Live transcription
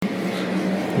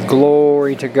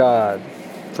Glory to God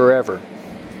forever.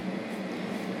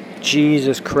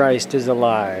 Jesus Christ is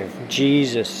alive.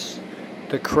 Jesus,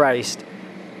 the Christ,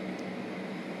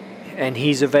 and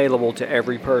He's available to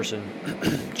every person.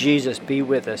 Jesus, be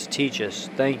with us. Teach us.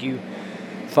 Thank you,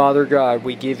 Father God.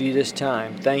 We give you this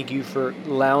time. Thank you for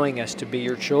allowing us to be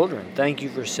your children. Thank you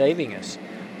for saving us.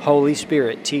 Holy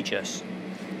Spirit, teach us.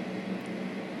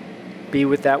 Be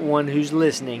with that one who's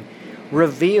listening.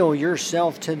 Reveal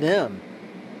yourself to them.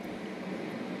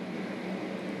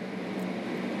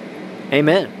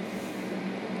 Amen.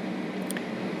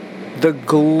 The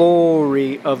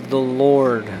glory of the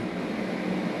Lord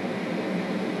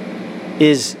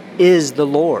is the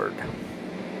Lord.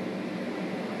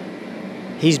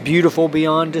 He's beautiful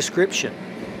beyond description.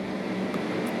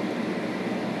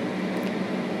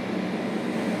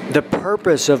 The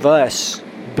purpose of us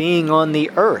being on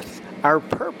the earth, our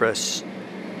purpose,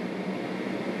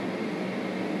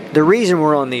 the reason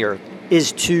we're on the earth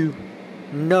is to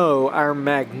know our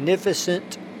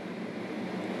magnificent,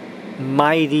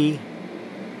 mighty,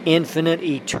 infinite,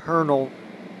 eternal,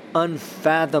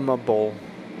 unfathomable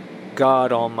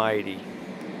God Almighty.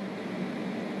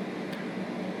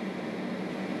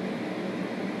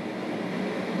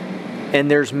 And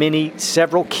there's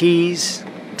several keys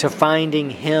to finding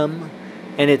Him,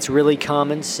 and it's really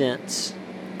common sense.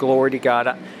 Glory to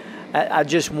God. I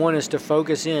just want us to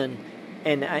focus in,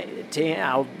 and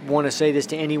I want to say this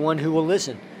to anyone who will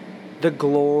listen. The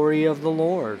glory of the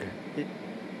Lord.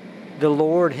 The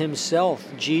Lord Himself,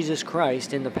 Jesus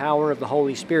Christ, in the power of the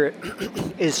Holy Spirit,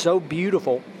 is so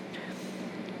beautiful,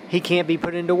 He can't be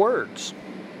put into words.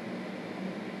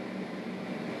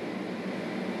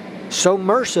 So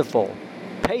merciful,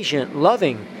 patient,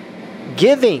 loving,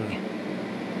 giving.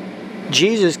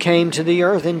 Jesus came to the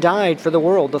earth and died for the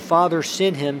world. The Father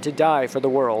sent Him to die for the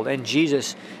world, and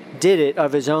Jesus did it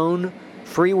of His own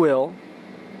free will.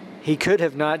 He could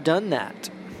have not done that.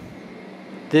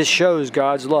 This shows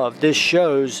God's love. This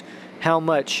shows how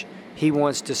much He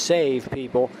wants to save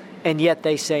people, and yet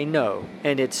they say no,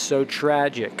 and it's so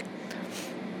tragic.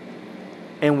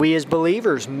 And we as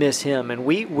believers miss Him, and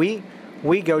we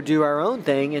go do our own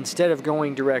thing instead of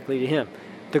going directly to Him.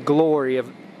 The glory of,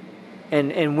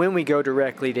 and when we go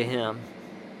directly to Him,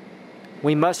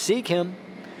 we must seek Him.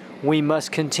 We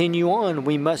must continue on.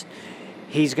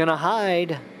 He's going to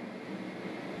hide.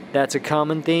 That's a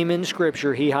common theme in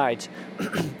Scripture. He hides.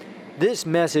 This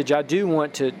message, I do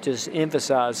want to just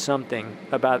emphasize something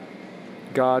about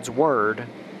God's Word.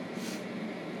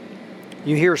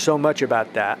 You hear so much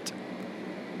about that.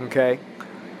 Okay?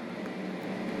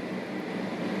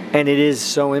 And it is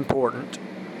so important.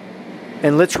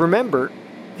 And let's remember,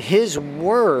 His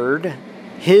Word,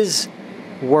 His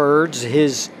words,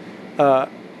 His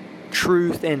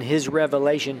truth, and His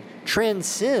revelation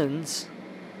transcends.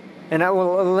 And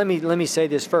let me say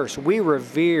this first. We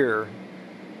revere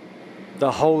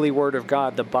the holy Word of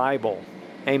God, the Bible.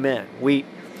 Amen. We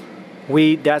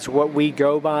that's what we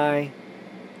go by.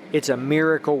 It's a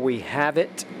miracle we have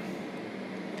it.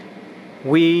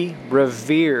 We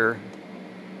revere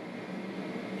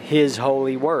His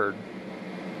holy Word.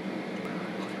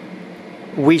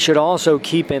 We should also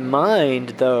keep in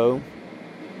mind, though,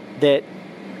 that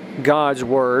God's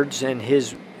words and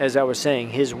His, as I was saying,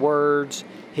 His words,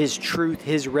 His truth,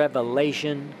 His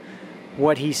revelation,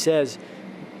 what He says,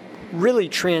 really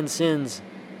transcends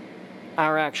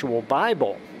our actual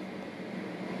Bible.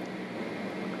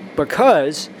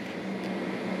 Because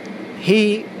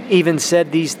He even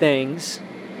said these things,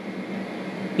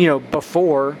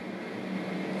 before.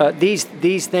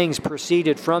 These things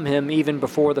proceeded from Him even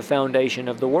before the foundation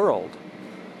of the world.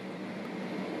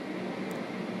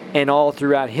 And all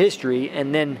throughout history.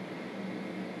 And then,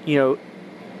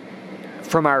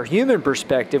 from our human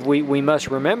perspective, we must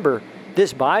remember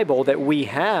this Bible that we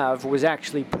have was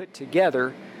actually put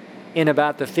together in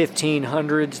about the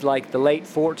 1500s, like the late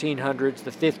 1400s,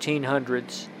 the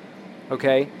 1500s.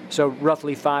 Okay? So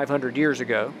roughly 500 years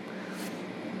ago.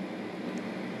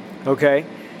 Okay?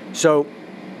 So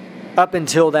up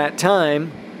until that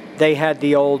time, they had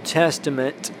the Old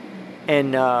Testament,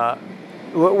 and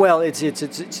it's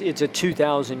a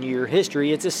 2,000-year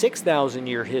history. It's a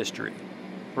 6,000-year history,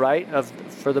 right, of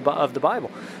the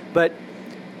Bible. But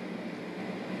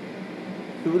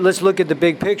let's look at the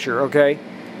big picture. Okay,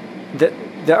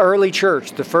 the early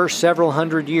church, the first several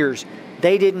hundred years,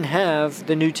 they didn't have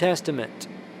the New Testament.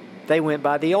 They went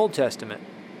by the Old Testament.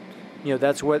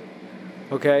 That's what.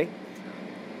 Okay.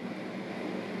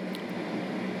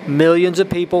 Millions of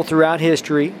people throughout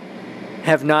history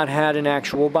have not had an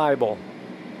actual Bible.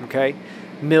 Okay?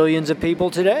 Millions of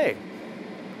people today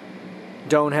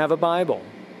don't have a Bible.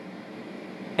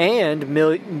 And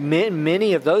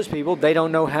many of those people, they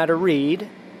don't know how to read.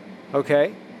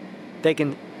 Okay? They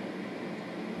can...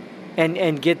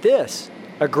 And get this.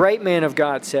 A great man of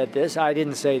God said this. I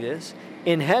didn't say this.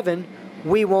 In heaven,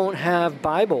 we won't have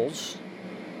Bibles.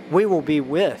 We will be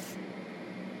with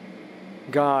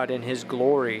God in His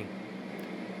glory.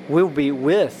 We'll be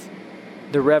with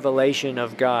the revelation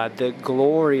of God, the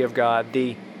glory of God,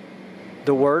 the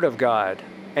Word of God.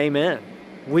 Amen.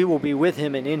 We will be with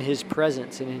Him and in His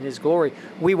presence and in His glory.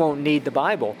 We won't need the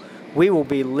Bible. We will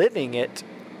be living it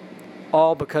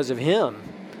all because of Him.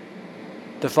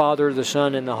 The Father, the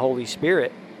Son, and the Holy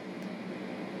Spirit.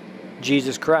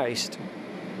 Jesus Christ.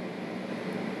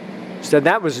 So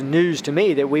that was news to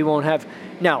me that we won't have.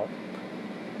 Now,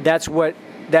 that's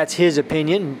His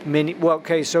opinion.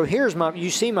 So here's you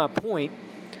see my point.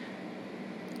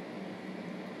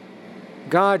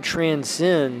 God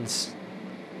transcends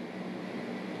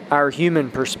our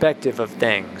human perspective of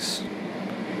things.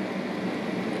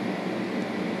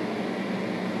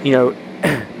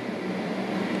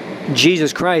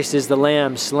 Jesus Christ is the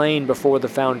Lamb slain before the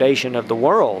foundation of the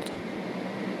world.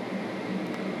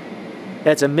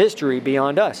 That's a mystery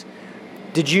beyond us.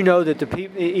 Did you know that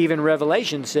even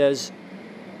Revelation says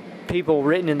people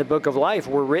written in the book of life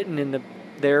were written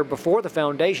there before the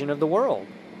foundation of the world?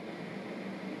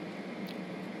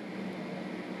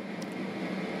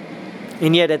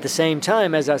 And yet at the same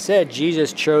time, as I said,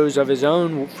 Jesus chose of His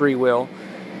own free will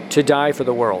to die for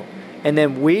the world. And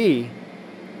then we,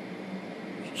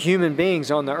 human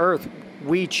beings on the earth,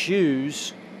 we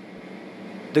choose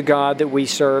the God that we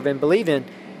serve and believe in.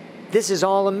 This is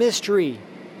all a mystery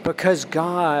because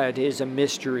God is a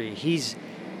mystery. He's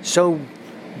so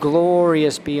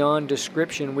glorious beyond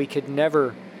description. We could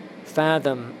never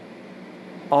fathom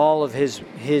all of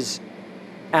His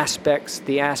aspects,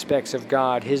 the aspects of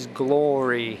God, His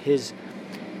glory, His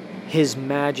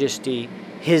majesty,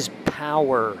 His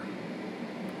power,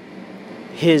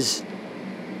 His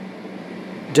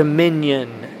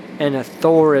dominion and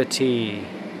authority,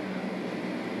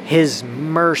 His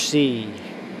mercy,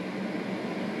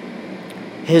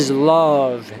 His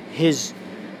love,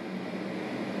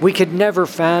 we could never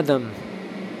fathom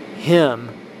Him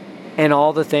and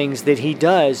all the things that He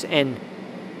does and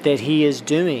that He is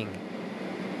doing.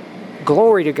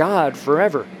 Glory to God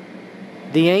forever.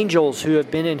 The angels who have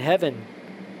been in heaven,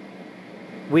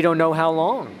 we don't know how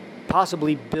long,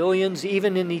 possibly billions,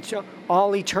 even in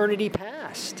all eternity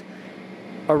past,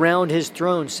 around His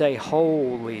throne say,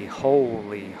 "Holy,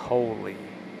 holy, holy,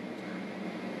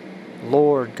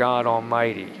 Lord God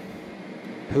Almighty,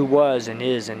 who was and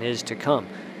is to come."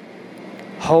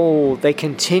 They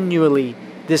continually,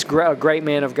 this great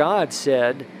man of God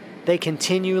said, they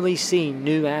continually see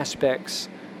new aspects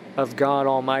of God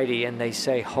Almighty, and they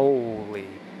say, "Holy,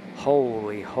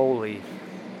 holy, holy,"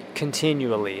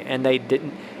 continually. And they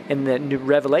didn't. And the New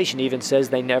Revelation even says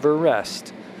they never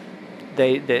rest.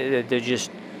 They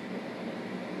just.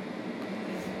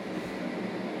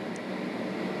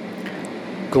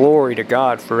 Glory to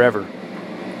God forever.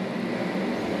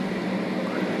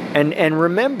 And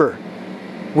remember,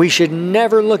 we should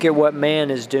never look at what man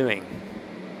is doing.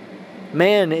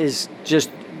 Man is just,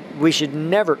 we should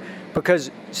never,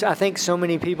 because I think so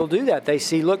many people do that.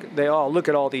 They all look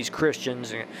at all these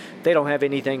Christians, and they don't have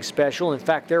anything special. In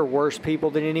fact, they're worse people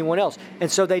than anyone else.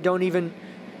 And so they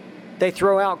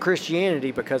throw out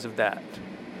Christianity because of that.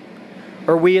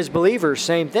 Or we as believers,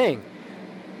 same thing.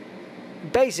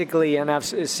 Basically, and I've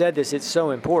said this, it's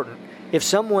so important. If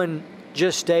someone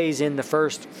just stays in the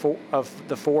first of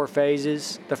the four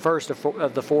phases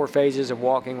of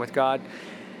walking with God,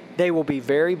 they will be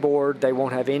very bored. They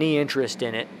won't have any interest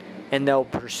in it, and they'll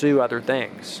pursue other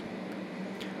things.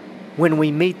 When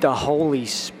we meet the Holy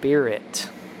Spirit,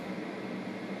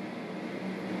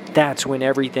 that's when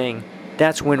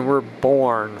we're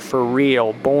born for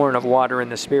real, born of water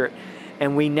and the Spirit.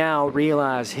 And we now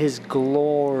realize His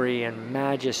glory and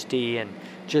majesty and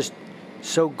just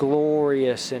so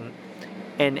glorious, and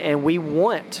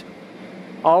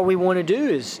all we want to do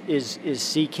is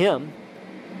seek Him,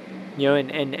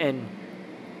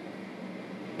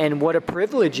 and what a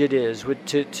privilege it is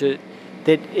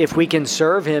that if we can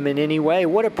serve Him in any way,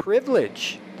 what a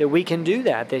privilege that we can do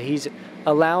that He's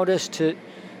allowed us to.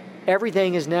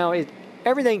 Everything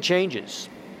changes.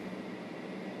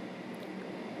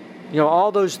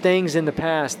 All those things in the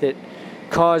past that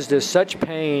caused us such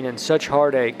pain and such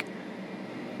heartache,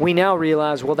 we now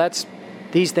realize,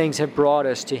 these things have brought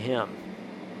us to Him.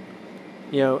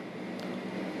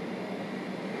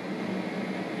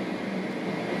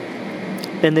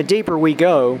 And the deeper we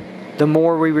go, the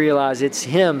more we realize it's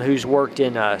Him who's worked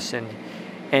in us,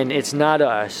 and it's not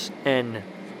us. And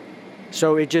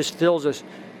So it just fills us.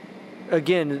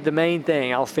 Again, the main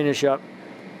thing, I'll finish up,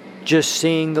 just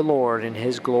seeing the Lord in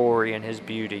His glory and His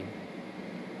beauty.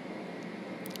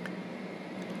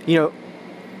 You know,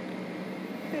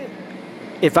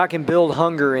 if I can build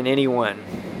hunger in anyone,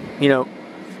 you know,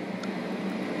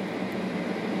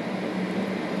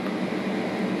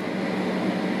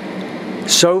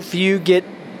 so few get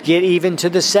even to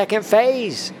the second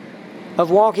phase of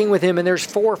walking with Him, and there's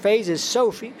 4 phases.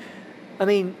 So few, I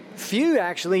mean, few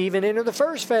actually even enter the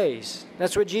first phase.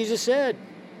 That's what Jesus said.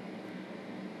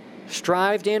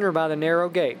 Strive to enter by the narrow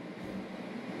gate.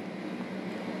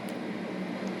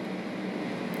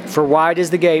 For wide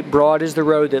is the gate, broad is the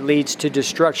road that leads to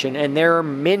destruction, and there are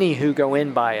many who go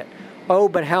in by it. Oh,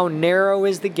 but how narrow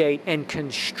is the gate, and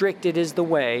constricted is the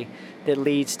way that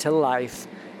leads to life,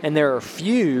 and there are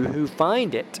few who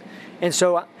find it. And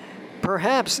so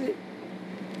perhaps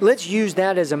let's use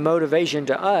that as a motivation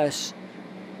to us.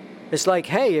 It's like,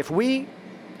 hey, if we,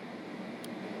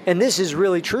 and this is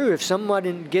really true, if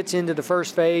someone gets into the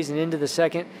first phase and into the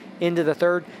second, into the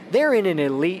third, they're in an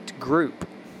elite group.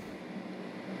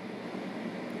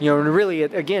 You know, and really,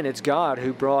 again, it's God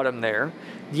who brought them there.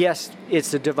 Yes,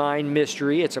 it's a divine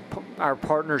mystery. It's our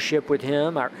partnership with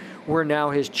Him. We're now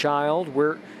His child.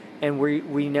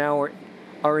 We now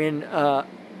are in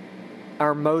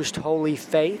our most holy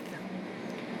faith.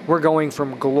 We're going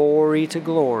from glory to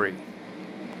glory.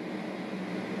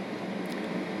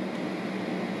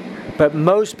 But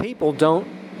most people don't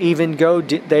even go.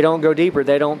 They don't go deeper.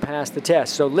 They don't pass the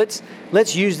test. So let's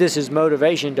use this as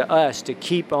motivation to us to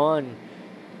keep on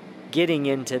getting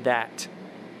into that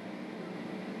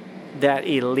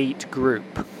elite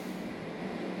group.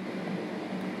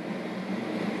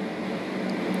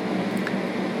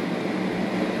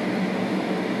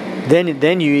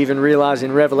 Then you even realize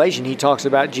in Revelation, Jesus talks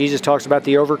about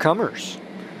the overcomers.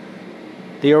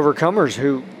 The overcomers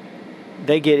who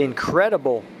they get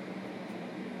incredible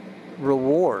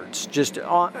rewards, just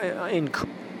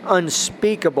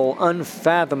unspeakable,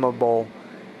 unfathomable,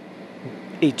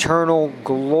 eternal,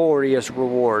 glorious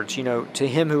rewards. You know, to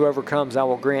him who overcomes, I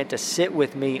will grant to sit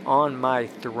with me on my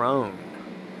throne.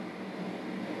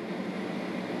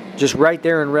 Just right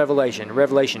there in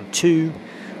Revelation 2,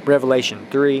 Revelation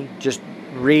 3. Just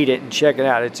read it and check it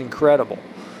out. It's incredible.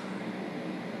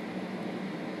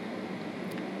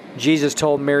 Jesus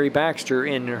told Mary Baxter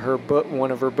in her book,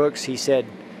 one of her books, he said,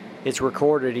 it's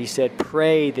recorded, he said,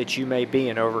 pray that you may be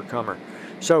an overcomer.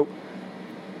 So,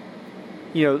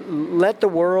 you know, let the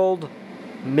world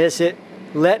miss it.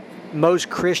 Let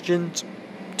most Christians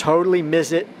totally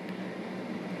miss it.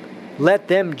 Let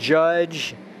them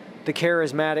judge the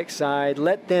charismatic side.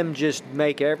 Let them just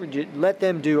let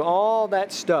them do all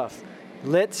that stuff.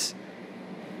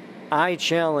 I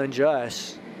challenge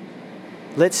us,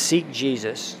 let's seek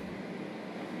Jesus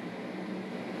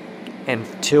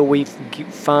until we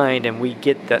find and we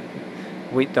get the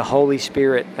Holy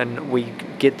Spirit and we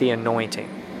get the anointing.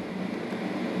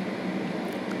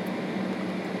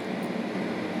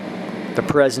 The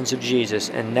presence of Jesus,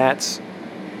 and that's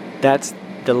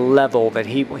the level that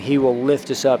he will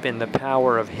lift us up in the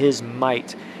power of His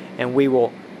might, and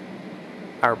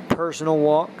our personal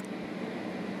walk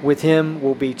with Him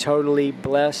will be totally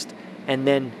blessed, and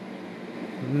then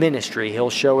ministry, He'll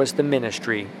show us the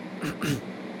ministry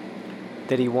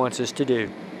that He wants us to do.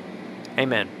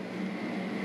 Amen.